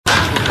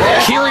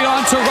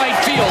Kirion to right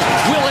field.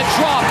 Will it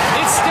drop?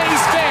 It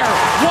stays fair.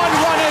 One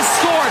run is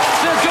scored.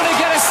 They're going to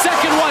get a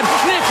second one.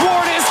 Nick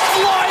Ward is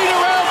flying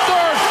around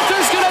third.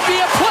 There's going to be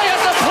a play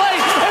at the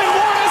plate, and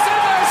Ward is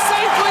in there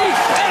safely,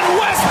 and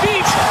West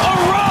Beach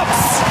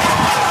erupts.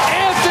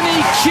 Anthony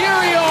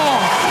Kirion,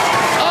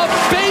 a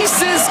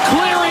bases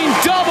clearing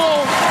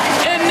double,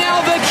 and now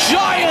the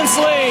Giants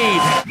lead.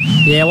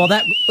 Yeah, well,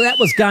 that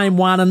was game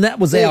one, and that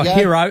was our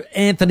hero,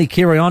 Anthony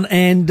Kirion.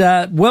 And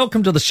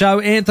welcome to the show,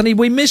 Anthony.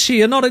 We miss you.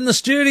 You're not in the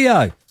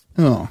studio.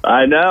 Oh.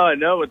 I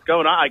know what's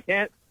going on. I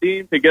can't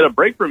seem to get a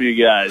break from you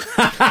guys.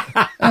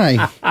 Hey.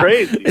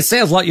 Crazy. It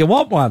sounds like you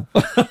want one.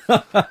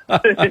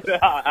 Absolutely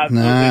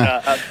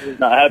not.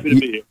 Happy to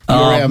be here.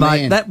 Oh,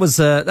 mate, that was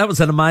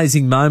an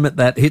amazing moment,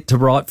 that hit to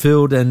right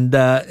field, and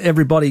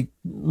everybody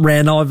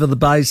ran over the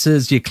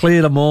bases. You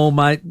cleared them all,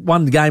 mate.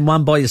 One game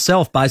won by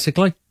yourself,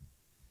 basically.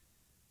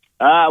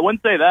 I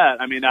wouldn't say that.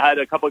 I mean, I had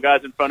a couple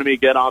guys in front of me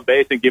get on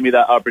base and give me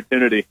that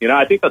opportunity. You know,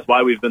 I think that's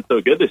why we've been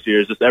so good this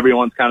year, is just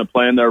everyone's kind of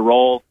playing their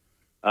role,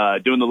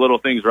 doing the little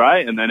things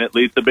right, and then it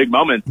leads to big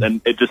moments.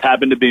 And it just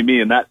happened to be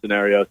me in that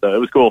scenario, so it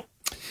was cool.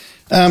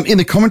 In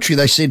the commentary,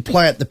 they said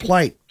play at the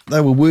plate. They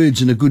were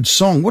words in a good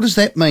song. What does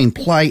that mean,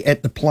 play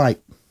at the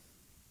plate?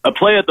 A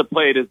play at the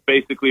plate is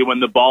basically when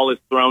the ball is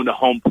thrown to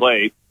home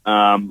plate,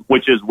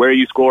 which is where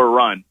you score a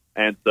run.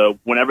 And so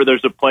whenever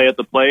there's a play at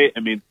the plate,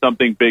 it means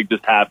something big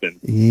just happened.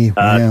 Yeah,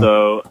 wow.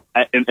 So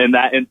in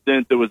that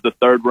instance, it was the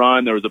third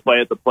run. There was a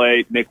play at the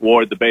plate. Nick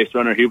Ward, the base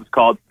runner, he was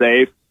called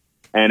safe,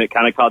 and it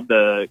kind of got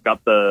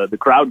the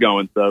crowd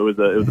going. So it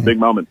was a big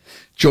moment.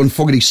 John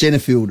Fogarty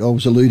Centerfield, I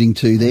was alluding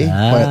to there,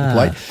 play at the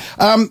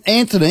plate.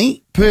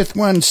 Anthony, Perth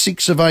won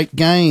 6 of 8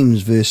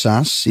 games versus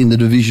us in the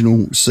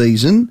divisional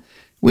season.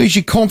 Where's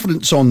your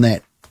confidence on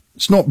that?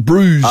 It's not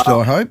bruised,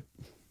 I hope.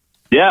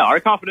 Yeah, our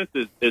confidence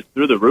is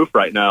through the roof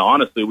right now.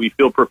 Honestly, we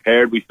feel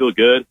prepared. We feel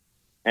good.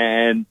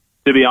 And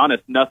to be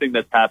honest, nothing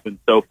that's happened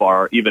so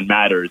far even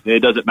matters. It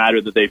doesn't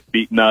matter that they've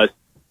beaten us.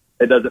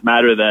 It doesn't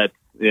matter that,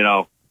 you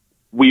know,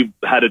 we've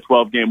had a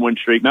 12-game win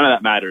streak. None of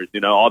that matters. You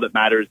know, all that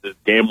matters is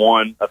game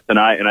one of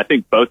tonight. And I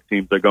think both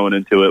teams are going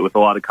into it with a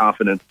lot of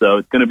confidence. So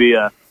it's going to be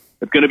a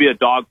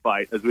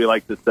dogfight, as we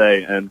like to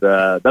say. And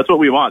that's what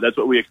we want. That's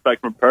what we expect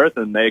from Perth,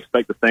 and they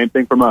expect the same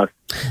thing from us.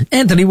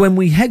 Anthony, when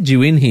we had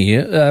you in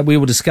here, we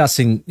were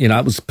discussing, you know,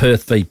 it was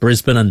Perth v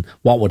Brisbane and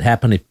what would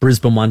happen if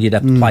Brisbane won. You'd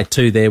have to play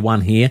 2 there,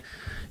 1 here.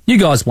 You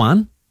guys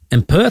won,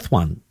 and Perth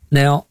won.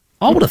 Now,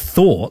 I would have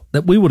thought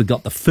that we would have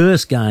got the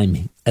first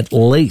game at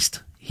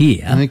least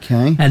here.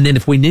 Okay. And then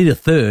if we need a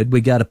third, we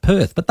go to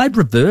Perth. But they'd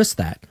reverse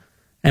that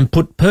and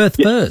put Perth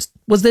first.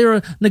 Was there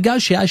a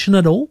negotiation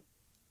at all?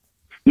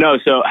 No,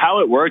 so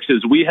how it works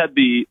is we had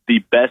the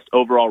best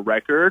overall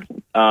record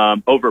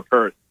over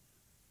Perth.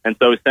 And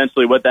so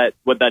essentially what that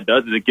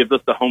does is it gives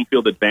us the home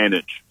field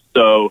advantage.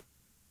 So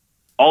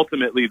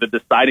ultimately the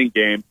deciding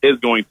game is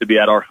going to be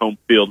at our home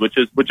field, which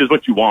is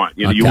what you want.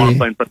 You know, you want to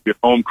play in front of your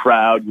home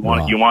crowd. You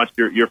want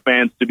your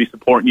fans to be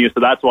supporting you. So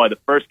that's why the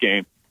first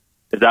game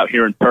is out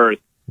here in Perth.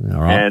 All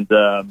right.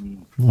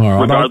 And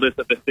regardless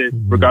if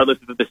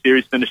the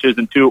series finishes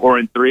in 2 or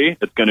in 3,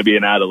 it's going to be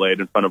in Adelaide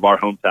in front of our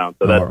hometown.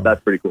 So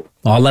that's pretty cool.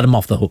 I'll let them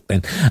off the hook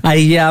then.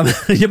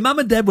 Your mum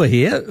and dad were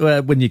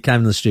here when you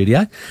came to the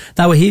studio.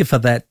 They were here for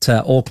that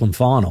Auckland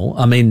final.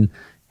 I mean,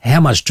 how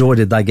much joy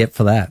did they get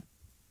for that?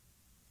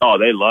 Oh,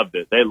 they loved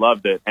it. They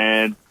loved it.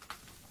 And,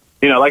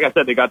 you know, like I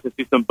said, they got to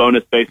see some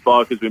bonus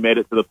baseball because we made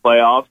it to the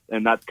playoffs,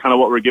 and that's kind of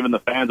what we're giving the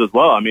fans as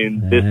well. I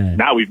mean,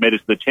 now we've made it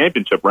to the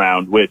championship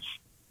round, which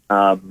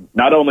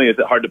not only is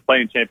it hard to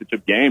play in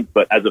championship games,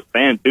 but as a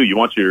fan, too, you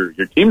want your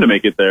team to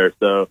make it there.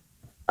 So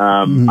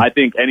I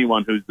think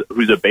anyone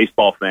who's a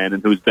baseball fan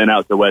and who's been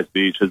out to West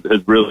Beach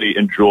has really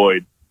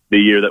enjoyed the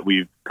year that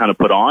we've kind of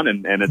put on,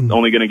 and it's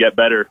only going to get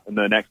better in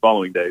the next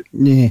following days.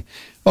 Yeah.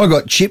 I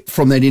got chipped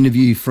from that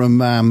interview from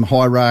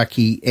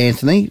Hierarchy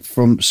Anthony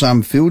from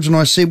Some Fields, and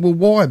I said, well,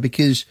 why?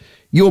 Because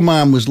your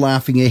mum was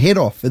laughing her head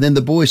off, and then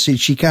the boy said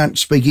she can't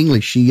speak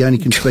English, she only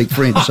can speak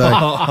French. So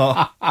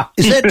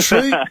is that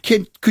true?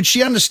 Could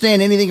she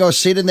understand anything I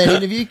said in that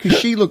interview? Because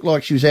she looked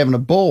like she was having a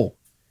ball.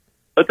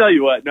 I'll tell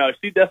you what, no,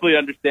 she definitely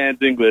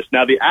understands English.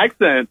 Now, the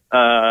accent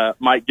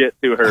might get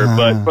to her,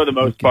 but for the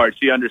most part,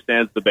 she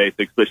understands the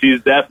basics. But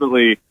she's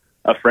definitely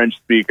a French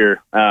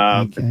speaker.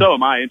 And so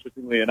am I,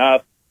 interestingly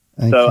enough.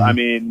 Okay. So, I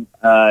mean...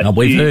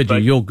 we've heard you.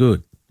 You're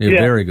good. You're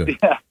very good.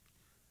 Yeah.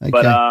 Okay.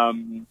 But,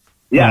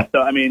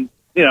 so, I mean,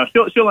 you know,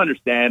 she'll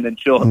understand, and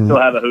she'll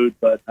have a hoot,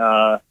 but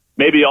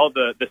maybe all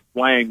the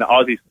slang, the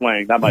Aussie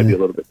slang, that might be a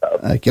little bit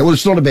tough. Okay, well,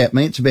 it's not about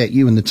me. It's about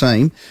you and the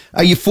team.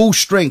 Are you full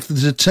strength?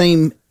 Is the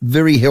team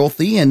very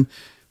healthy? And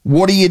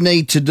what do you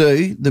need to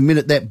do the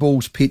minute that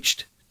ball's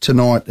pitched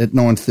tonight at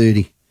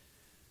 9:30?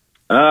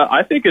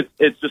 I think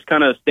it's just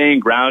kind of staying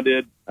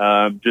grounded,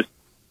 just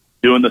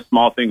doing the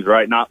small things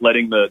right, not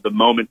letting the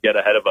moment get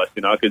ahead of us,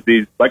 you know, because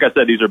these, like I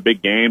said, these are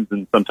big games,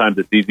 and sometimes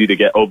it's easy to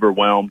get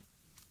overwhelmed.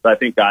 So I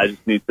think guys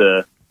just need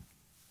to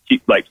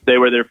stay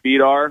where their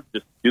feet are,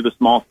 just do the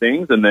small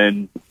things, and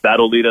then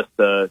that'll lead us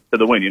to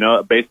the win. You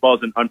know, baseball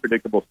is an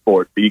unpredictable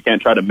sport, but you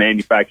can't try to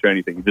manufacture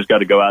anything. You just got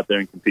to go out there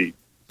and compete.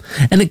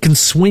 And it can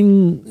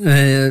swing,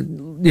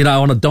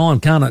 on a dime,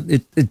 can't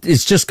it?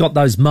 It's just got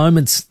those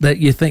moments that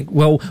you think,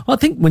 well, I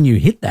think when you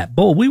hit that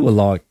ball, we were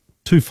like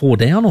 2-4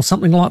 down or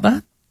something like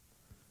that.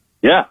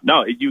 Yeah,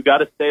 no, you got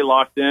to stay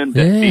locked in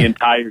the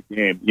entire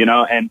game, you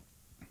know, and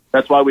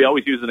that's why we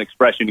always use an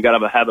expression. You got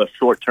to have a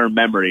short-term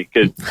memory,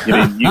 because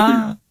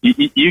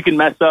you can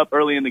mess up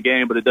early in the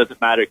game, but it doesn't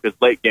matter, because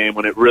late game,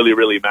 when it really,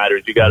 really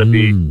matters, you got to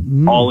be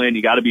all in.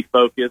 You got to be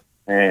focused,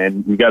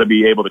 and you got to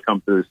be able to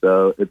come through.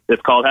 So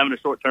it's called having a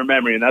short-term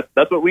memory, and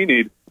that's what we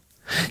need.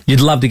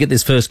 You'd love to get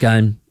this first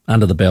game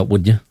under the belt,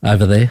 would you,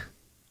 over there?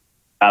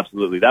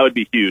 Absolutely, that would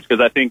be huge,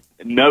 because I think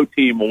no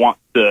team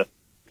wants to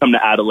come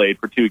to Adelaide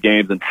for 2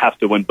 games and have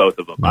to win both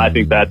of them. I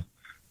think that's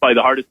probably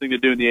the hardest thing to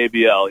do in the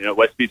ABL. You know,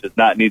 West Beach is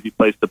not an easy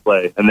place to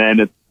play, and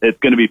then it's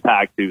going to be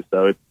packed too.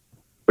 So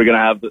we're going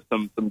to have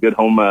some good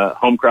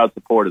home crowd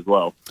support as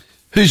well.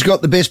 Who's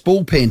got the best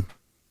bullpen?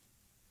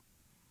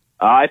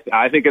 I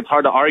think it's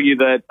hard to argue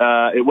that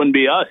it wouldn't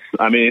be us.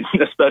 I mean,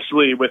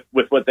 especially with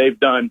what they've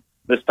done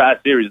this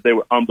past series, they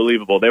were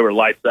unbelievable. They were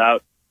lights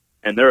out,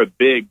 and they're a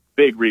big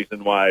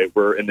reason why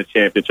we're in the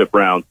championship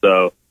round.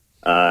 So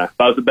if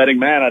I was a betting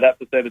man, I'd have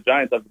to say the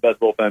Giants have the best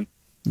bullpen.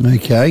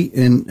 Okay,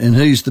 and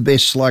who's the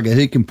best slugger?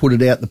 Who can put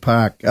it out the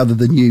park other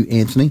than you,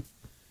 Anthony?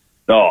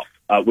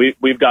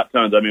 We've got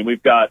tons. I mean,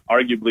 we've got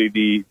arguably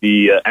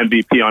the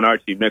MVP on our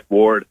team, Nick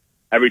Ward.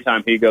 Every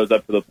time he goes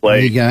up to the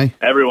plate,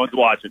 everyone's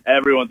watching.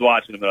 Everyone's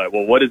watching him. They're like,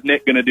 well, what is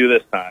Nick going to do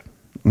this time?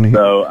 Mm-hmm.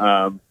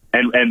 So,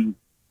 and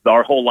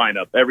our whole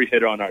lineup, every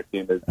hitter on our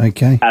team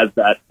has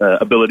that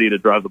ability to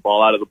drive the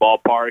ball out of the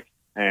ballpark.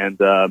 And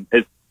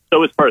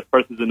so is Perth.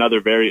 Perth is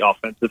another very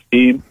offensive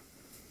team.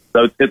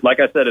 So, like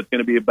I said, it's going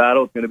to be a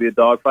battle. It's going to be a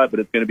dogfight, but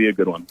it's going to be a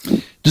good one.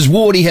 Does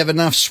Wardy have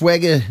enough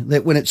swagger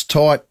that when it's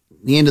tight,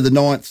 the end of the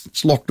 9th,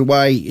 it's locked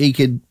away, he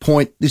could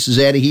point, this is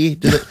out of here?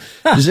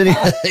 Does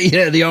anyone,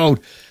 the old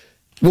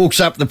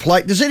walks up the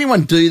plate. Does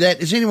anyone do that?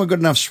 Has anyone got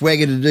enough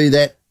swagger to do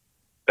that?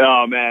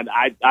 Oh, man,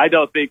 I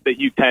don't think that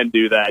you can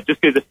do that.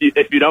 Just because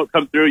if you don't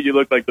come through, you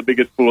look like the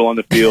biggest fool on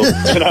the field.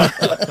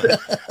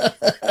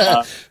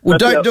 Well,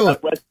 don't do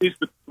it. West East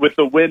with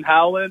the wind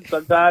howling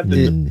sometimes,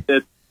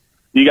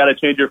 you got to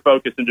change your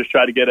focus and just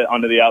try to get it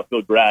onto the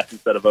outfield grass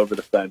instead of over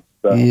the fence.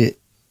 So. Yeah.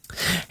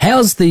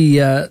 How's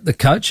the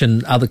coach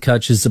and other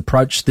coaches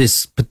approach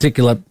this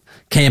particular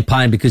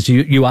campaign? Because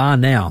you are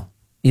now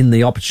in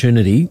the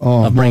opportunity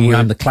of bringing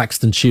home the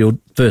Claxton Shield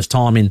first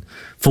time in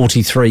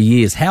 43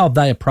 years. How have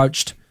they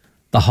approached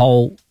the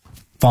whole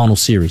final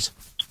series?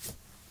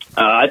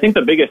 I think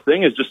the biggest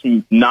thing is just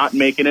not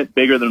making it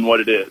bigger than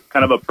what it is.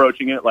 Kind of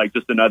approaching it like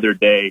just another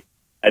day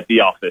at the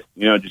office.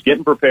 You know, just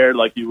getting prepared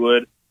like you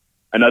would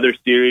another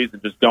series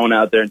and just going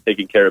out there and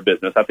taking care of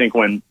business. I think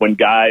when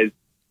guys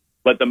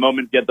let the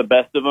moment get the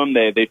best of them,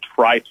 they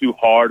try too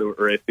hard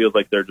or it feels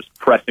like they're just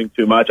pressing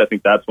too much. I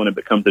think that's when it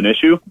becomes an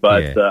issue.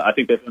 But I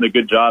think they've done a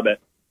good job at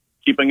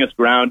keeping us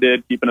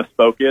grounded, keeping us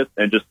focused,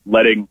 and just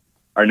letting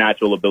our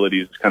natural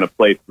abilities kind of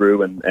play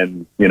through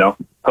and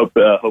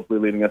hopefully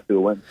leading us to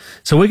a win.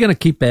 So we're going to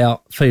keep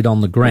our feet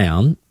on the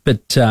ground.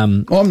 But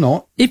I'm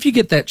not. If you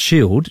get that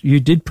shield,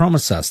 you did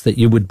promise us that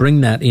you would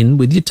bring that in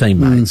with your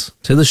teammates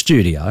to the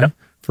studio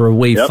for a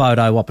wee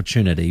photo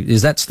opportunity.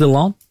 Is that still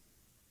on?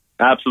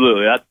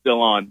 Absolutely. That's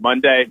still on.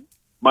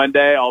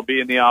 Monday, I'll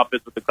be in the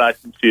office with the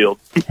Claxton Shield.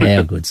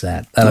 How good's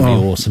that? That'll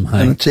be awesome,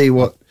 hey? I'll tell you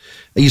what.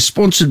 Are you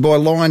sponsored by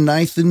Lion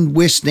Nathan,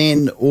 West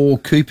End, or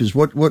Coopers?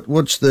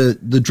 What's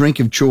the drink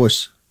of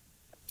choice?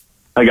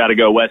 I got to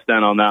go West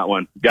End on that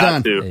one.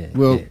 Got to.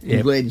 Yeah,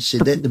 I'm glad you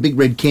said that. The big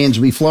red cans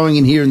will be flowing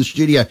in here in the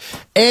studio.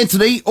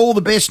 Anthony, all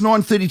the best.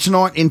 9:30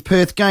 tonight in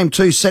Perth. Game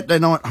 2, Saturday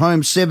night,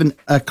 home, 7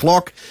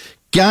 o'clock.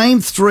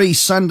 Game 3,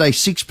 Sunday,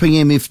 6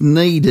 p.m. if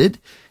needed.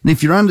 And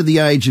if you're under the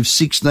age of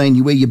 16,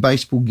 you wear your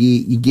baseball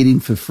gear, you get in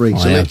for free.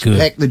 So let's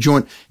pack the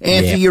joint.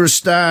 Anthony, you're a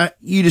star.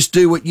 You just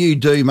do what you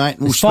do, mate.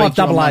 And we'll speak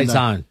to you on Monday. 5AA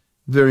zone.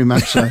 Very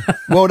much so.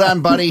 Well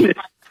done, buddy.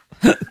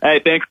 Hey,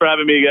 thanks for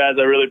having me, guys.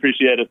 I really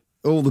appreciate it.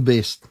 All the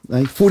best.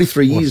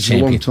 43 years is a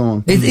long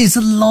time. It is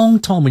a long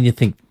time when you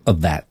think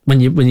of that. When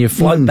you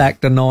float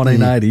back to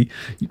 1980,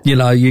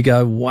 you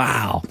go,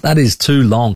 wow, that is too long.